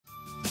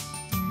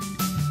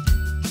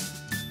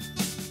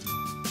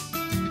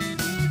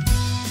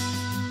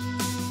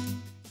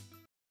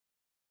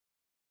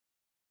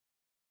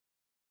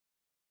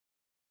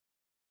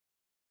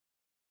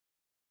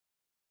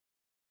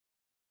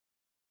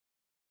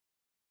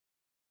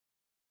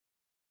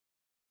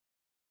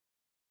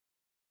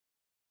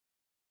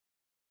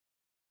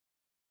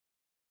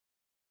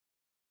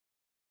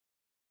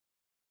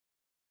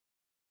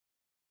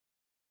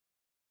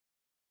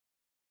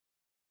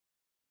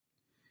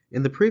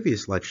In the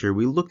previous lecture,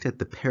 we looked at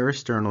the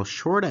parasternal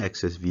short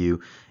axis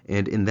view,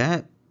 and in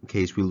that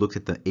case, we looked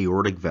at the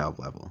aortic valve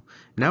level.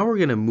 Now we're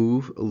going to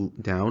move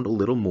down a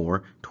little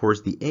more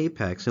towards the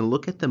apex and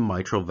look at the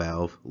mitral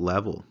valve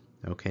level.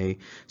 Okay,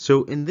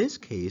 so in this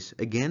case,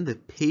 again, the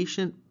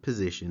patient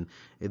position,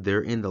 they're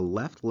in the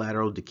left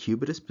lateral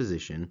decubitus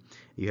position.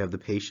 You have the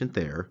patient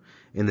there.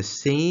 In the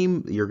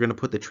same, you're going to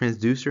put the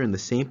transducer in the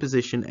same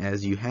position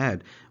as you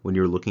had when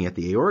you're looking at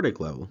the aortic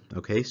level.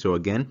 Okay, so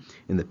again,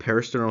 in the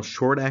parasternal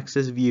short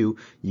axis view,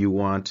 you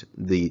want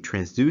the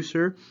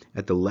transducer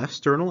at the left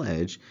sternal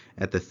edge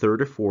at the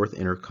third or fourth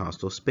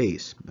intercostal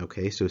space.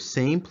 Okay, so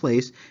same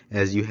place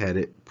as you had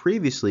it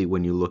previously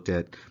when you looked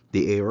at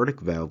the aortic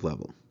valve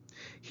level.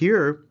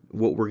 Here,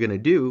 what we're going to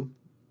do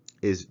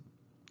is,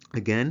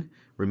 again,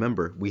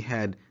 remember, we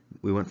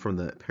went from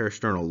the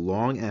parasternal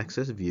long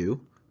axis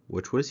view,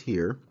 which was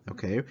here,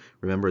 okay?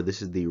 Remember,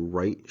 this is the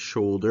right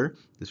shoulder,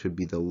 this would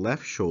be the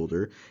left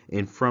shoulder,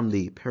 and from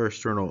the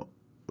parasternal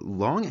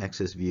long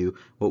axis view,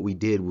 what we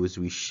did was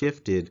we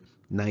shifted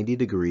 90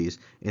 degrees,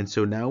 and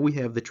so now we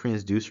have the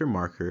transducer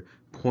marker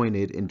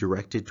pointed and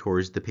directed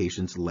towards the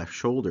patient's left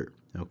shoulder.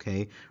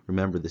 Okay,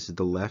 remember, this is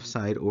the left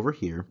side over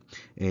here,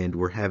 and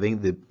we're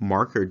having the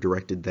marker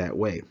directed that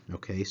way.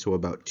 Okay, so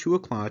about 2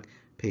 o'clock,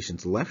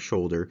 patient's left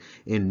shoulder.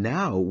 And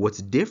now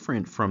what's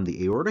different from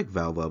the aortic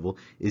valve level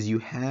is you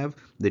have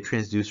the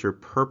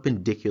transducer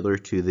perpendicular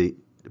to the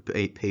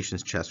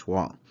patient's chest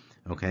wall.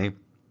 Okay,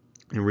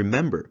 and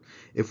remember,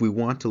 if we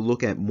want to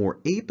look at more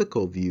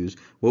apical views,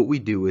 what we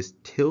do is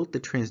tilt the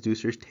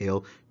transducer's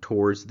tail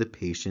towards the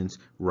patient's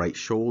right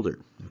shoulder.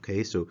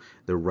 Okay, so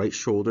the right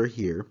shoulder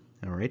here.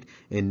 All right,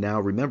 and now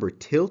remember,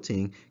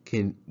 tilting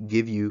can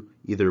give you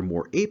either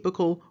more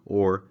apical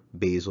or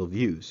basal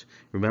views.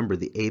 Remember,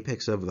 the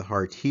apex of the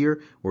heart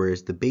here,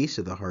 whereas the base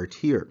of the heart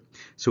here.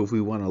 So if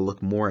we want to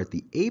look more at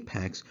the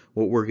apex,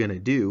 what we're going to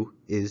do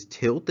is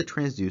tilt the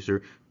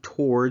transducer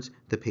towards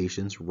the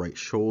patient's right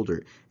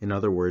shoulder. In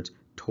other words,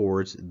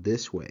 towards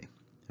this way.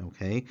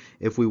 Okay,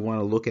 if we want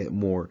to look at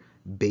more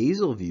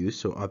basal views,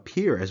 so up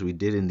here, as we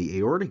did in the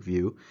aortic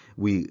view,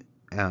 we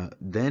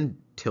then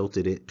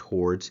tilted it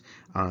towards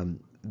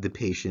the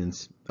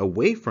patient's,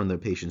 away from the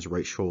patient's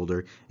right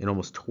shoulder and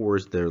almost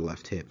towards their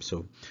left hip.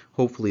 So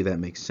hopefully that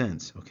makes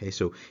sense. Okay,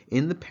 so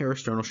in the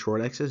parasternal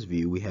short axis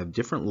view, we have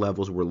different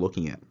levels we're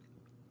looking at.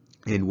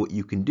 And what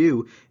you can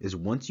do is,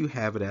 once you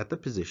have it at the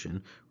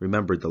position,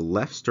 remember the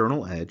left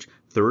sternal edge,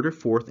 third or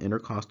fourth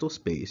intercostal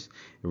space.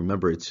 And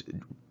remember, it's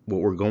what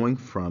we're going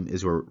from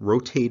is we're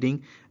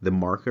rotating the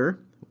marker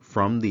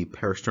from the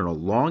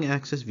parasternal long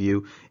axis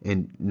view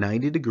in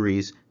 90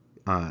 degrees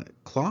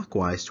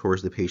clockwise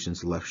towards the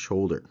patient's left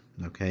shoulder.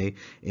 Okay,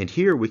 and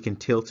here we can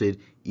tilt it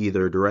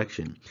either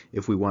direction.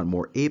 If we want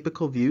more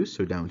apical views,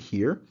 so down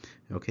here,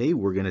 okay,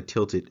 we're going to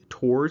tilt it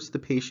towards the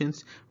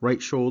patient's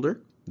right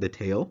shoulder, the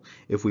tail.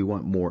 If we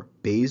want more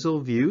basal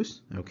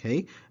views,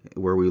 okay,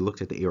 where we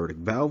looked at the aortic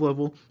valve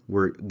level,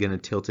 we're going to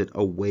tilt it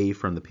away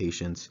from the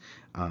patient's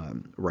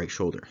right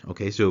shoulder.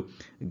 Okay, so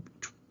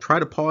try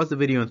to pause the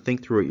video and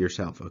think through it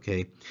yourself,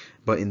 okay?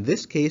 But in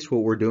this case,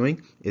 what we're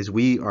doing is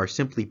we are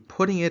simply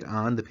putting it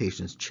on the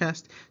patient's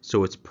chest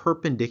so it's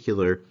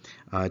perpendicular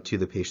to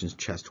the patient's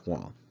chest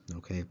wall,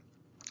 okay?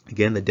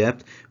 Again, the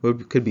depth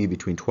could be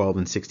between 12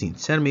 and 16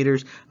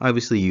 centimeters.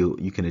 Obviously,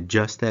 you can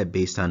adjust that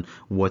based on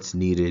what's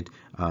needed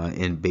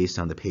and based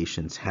on the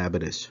patient's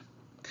habitus.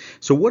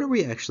 So what are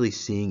we actually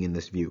seeing in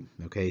this view?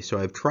 Okay, so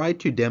I've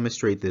tried to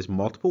demonstrate this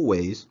multiple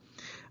ways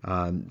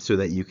so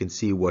that you can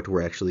see what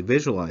we're actually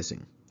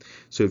visualizing.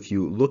 So if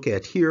you look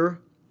at here,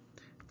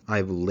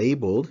 I've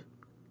labeled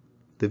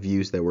the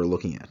views that we're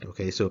looking at.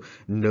 Okay, so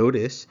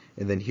notice,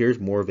 and then here's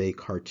more of a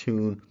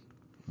cartoon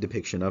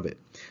depiction of it.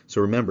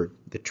 So remember,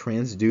 the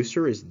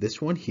transducer is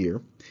this one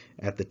here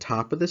at the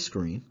top of the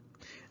screen.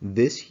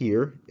 This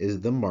here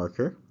is the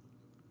marker.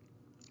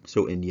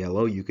 So in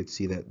yellow, you could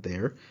see that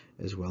there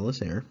as well as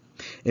there.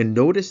 And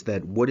notice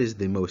that what is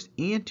the most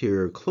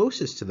anterior,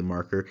 closest to the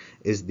marker,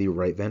 is the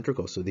right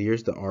ventricle. So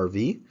here's the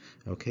RV,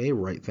 okay,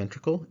 right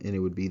ventricle, and it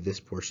would be this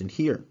portion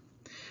here.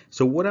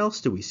 So what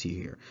else do we see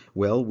here?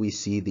 Well, we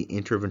see the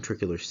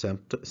interventricular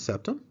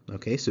septum,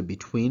 okay, so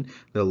between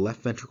the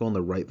left ventricle and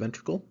the right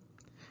ventricle,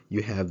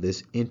 you have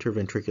this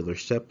interventricular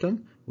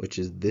septum, which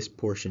is this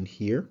portion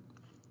here,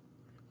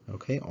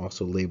 okay,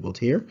 also labeled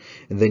here.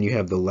 And then you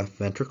have the left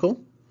ventricle,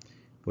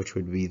 which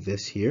would be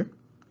this here,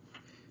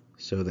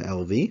 so the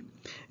LV.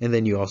 And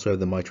then you also have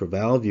the mitral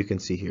valve, you can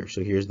see here.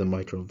 So here's the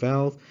mitral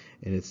valve,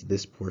 and it's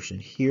this portion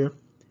here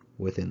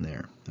within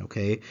there,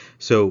 okay?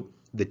 So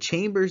the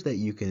chambers that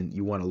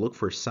you want to look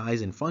for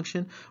size and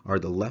function are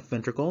the left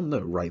ventricle and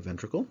the right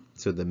ventricle,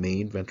 so the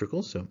main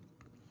ventricle. So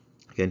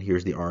again,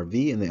 here's the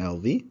RV and the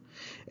LV.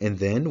 And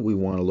then we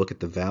want to look at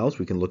the valves.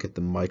 We can look at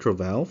the mitral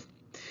valve.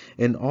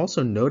 And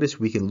also notice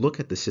we can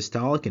look at the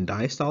systolic and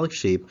diastolic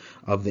shape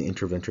of the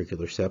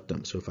interventricular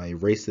septum. So if I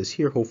erase this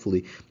here,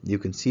 hopefully you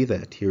can see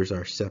that. Here's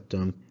our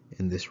septum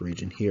in this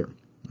region here.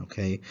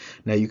 Okay,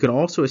 now you can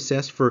also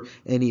assess for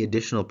any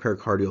additional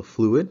pericardial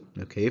fluid,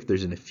 okay, if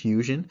there's an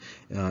effusion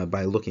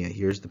by looking at,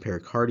 here's the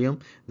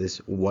pericardium, this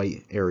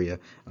white area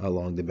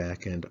along the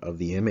back end of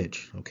the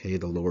image, okay,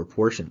 the lower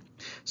portion.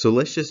 So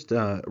let's just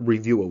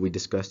review what we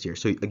discussed here.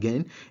 So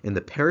again, in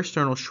the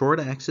parasternal short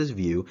axis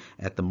view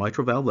at the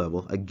mitral valve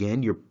level,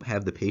 again, you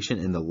have the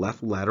patient in the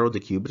left lateral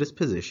decubitus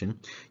position.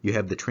 You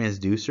have the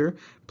transducer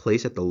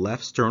placed at the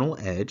left sternal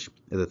edge,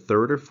 the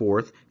third or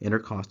fourth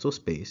intercostal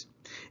space.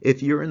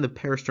 If you're in the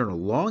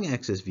parasternal long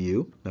axis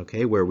view,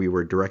 okay, where we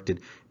were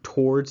directed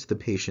towards the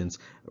patient's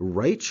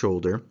right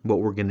shoulder, what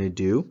we're going to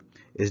do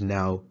is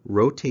now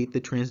rotate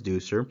the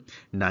transducer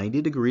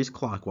 90 degrees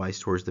clockwise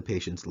towards the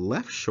patient's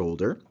left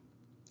shoulder,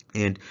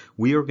 and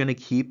we are going to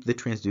keep the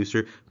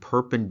transducer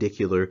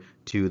perpendicular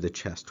to the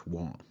chest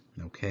wall.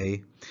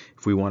 Okay,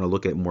 if we want to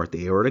look at more at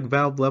the aortic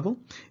valve level,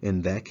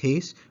 in that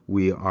case,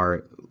 we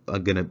are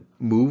going to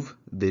move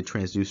the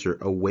transducer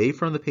away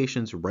from the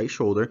patient's right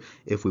shoulder.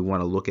 If we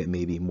want to look at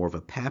maybe more of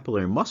a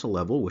papillary muscle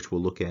level, which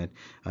we'll look at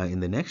in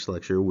the next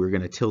lecture, we're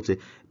going to tilt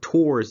it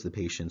towards the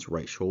patient's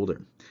right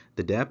shoulder.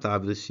 The depth,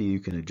 obviously, you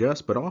can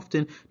adjust, but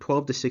often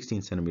 12 to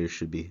 16 centimeters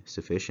should be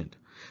sufficient.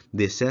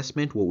 The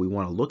assessment, what we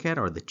want to look at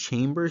are the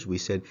chambers. We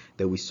said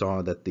that we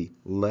saw that the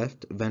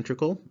left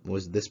ventricle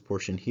was this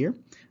portion here.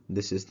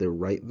 This is the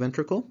right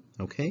ventricle,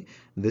 okay?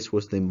 This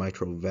was the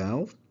mitral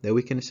valve that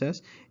we can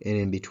assess. And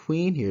in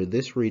between here,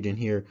 this region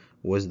here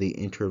was the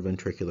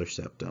interventricular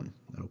septum,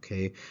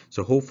 okay?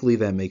 So hopefully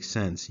that makes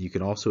sense. You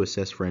can also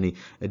assess for any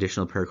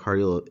additional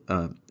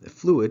pericardial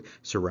fluid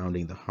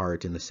surrounding the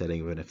heart in the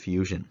setting of an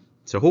effusion.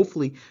 So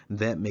hopefully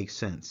that makes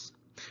sense.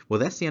 Well,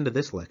 that's the end of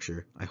this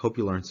lecture. I hope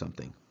you learned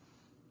something.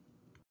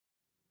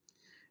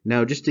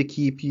 Now, just to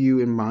keep you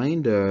in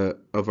mind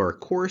of our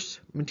course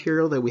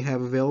material that we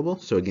have available,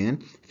 so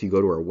again, if you go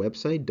to our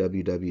website,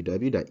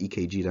 www.ekg.md,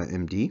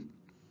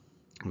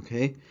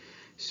 okay,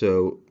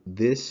 so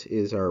this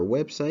is our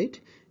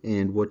website,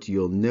 and what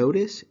you'll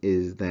notice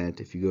is that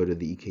if you go to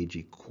the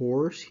EKG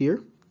course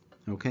here,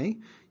 okay,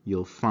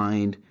 you'll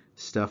find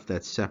stuff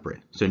that's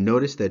separate. So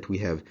notice that we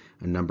have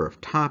a number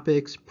of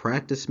topics,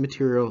 practice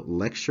material,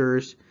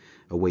 lectures,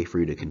 a way for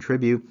you to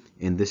contribute,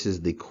 and this is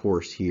the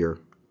course here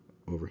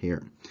over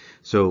here.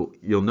 So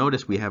you'll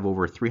notice we have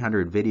over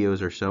 300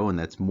 videos or so, and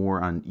that's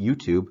more on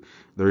YouTube.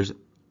 There's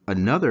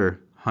another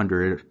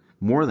 100,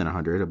 more than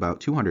 100, about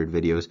 200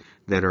 videos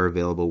that are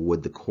available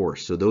with the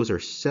course. So those are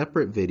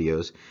separate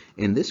videos,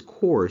 and this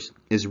course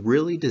is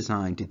really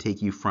designed to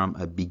take you from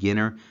a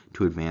beginner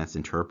to advanced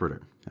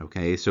interpreter.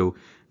 Okay, so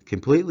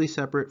completely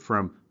separate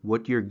from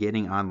what you're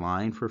getting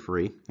online for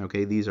free.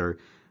 Okay, these are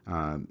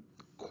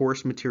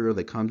course material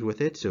that comes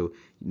with it. So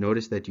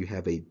notice that you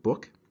have a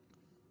book.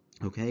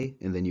 Okay,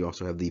 and then you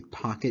also have the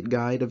pocket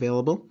guide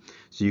available,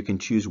 so you can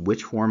choose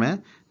which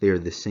format. They are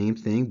the same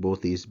thing,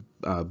 both these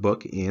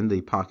book and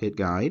the pocket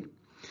guide,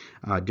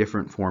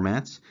 different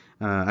formats.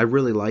 I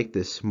really like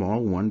this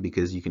small one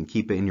because you can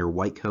keep it in your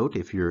white coat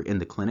if you're in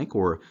the clinic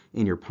or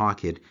in your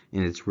pocket,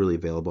 and it's really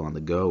available on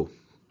the go.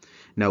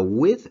 Now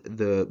with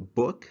the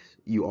book,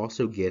 you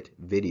also get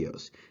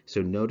videos.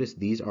 So notice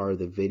these are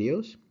the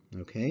videos,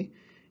 okay?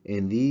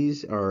 And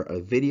these are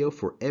a video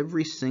for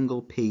every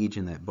single page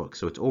in that book.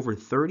 So it's over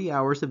 30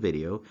 hours of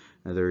video.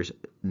 Now there's a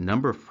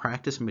number of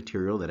practice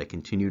material that I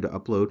continue to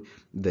upload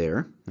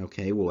there.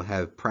 Okay, we'll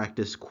have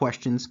practice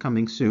questions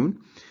coming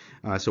soon.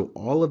 So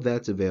all of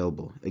that's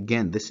available.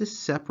 Again, this is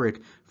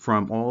separate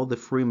from all the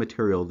free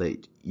material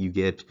that you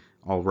get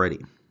already.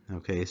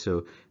 Okay,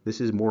 so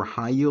this is more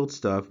high yield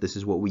stuff. This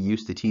is what we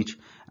used to teach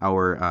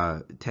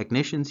our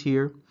technicians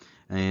here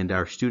and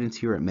our students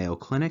here at Mayo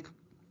Clinic.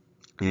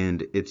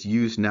 And it's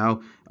used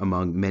now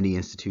among many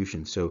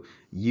institutions. So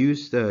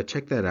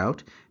check that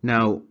out.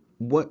 Now,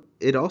 what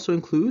it also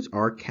includes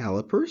are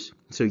calipers.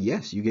 So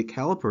yes, you get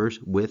calipers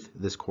with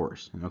this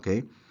course.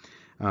 Okay.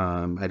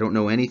 I don't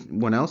know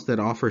anyone else that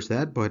offers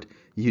that, but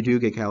you do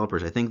get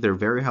calipers. I think they're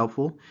very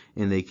helpful,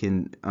 and they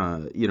can,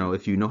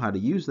 if you know how to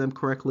use them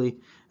correctly,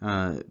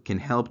 can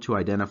help to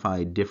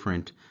identify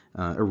different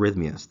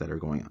arrhythmias that are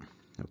going on.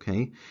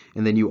 Okay.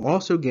 And then you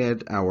also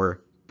get our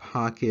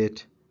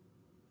pocket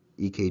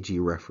EKG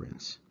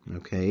reference.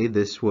 Okay,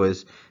 this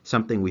was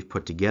something we've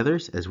put together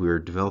as we were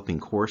developing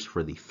course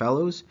for the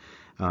fellows,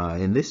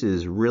 and this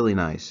is really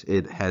nice.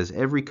 It has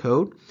every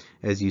code,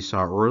 as you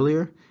saw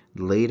earlier,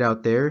 laid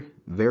out there.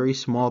 Very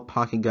small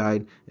pocket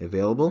guide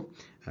available.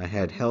 I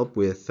had help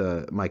with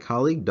my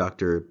colleague,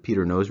 Dr.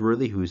 Peter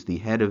Noseworthy, who's the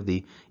head of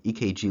the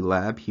EKG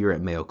lab here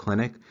at Mayo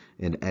Clinic,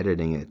 in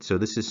editing it. So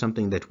this is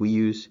something that we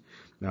use,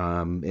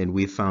 and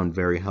we found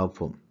very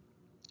helpful.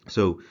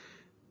 So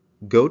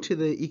go to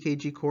the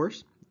EKG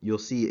course. You'll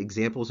see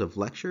examples of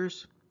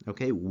lectures,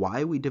 okay,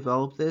 why we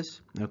developed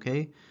this,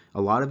 okay.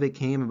 A lot of it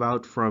came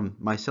about from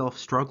myself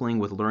struggling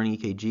with learning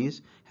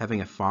EKGs,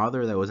 having a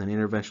father that was an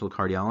interventional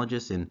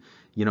cardiologist and,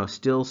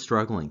 still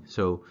struggling.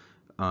 So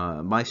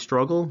my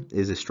struggle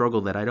is a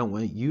struggle that I don't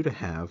want you to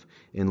have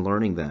in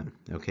learning them,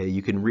 okay.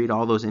 You can read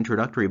all those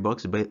introductory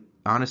books, but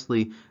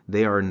honestly,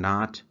 they are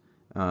not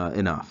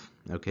enough.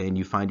 okay, and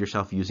you find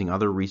yourself using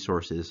other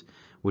resources,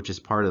 which is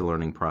part of the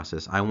learning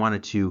process, I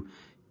wanted to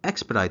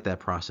expedite that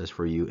process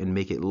for you and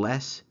make it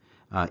less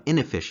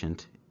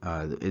inefficient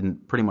in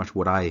pretty much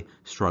what I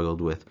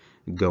struggled with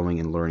going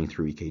and learning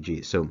through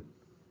EKG. So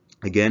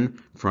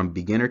again, from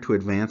beginner to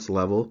advanced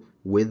level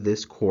with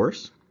this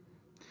course,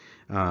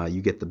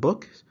 you get the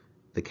book,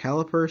 the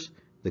calipers,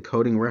 the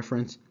coding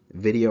reference,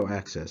 video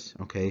access,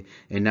 okay?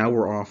 And now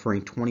we're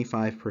offering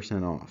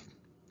 25% off.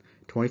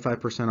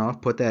 25%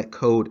 off. Put that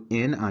code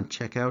in on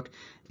checkout,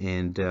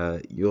 and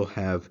you'll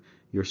have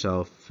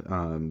yourself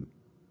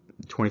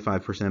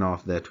 25%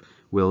 off that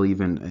will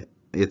even,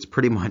 it's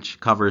pretty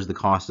much covers the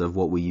cost of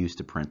what we use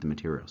to print the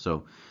material.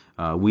 So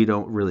we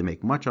don't really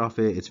make much off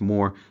it. It's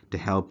more to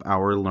help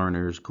our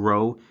learners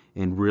grow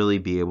and really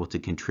be able to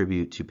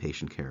contribute to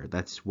patient care.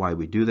 That's why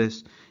we do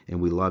this, and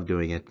we love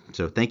doing it.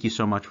 So thank you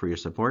so much for your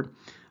support.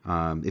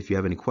 If you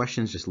have any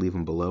questions, just leave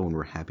them below, and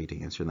we're happy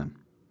to answer them.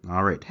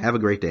 All right, have a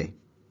great day.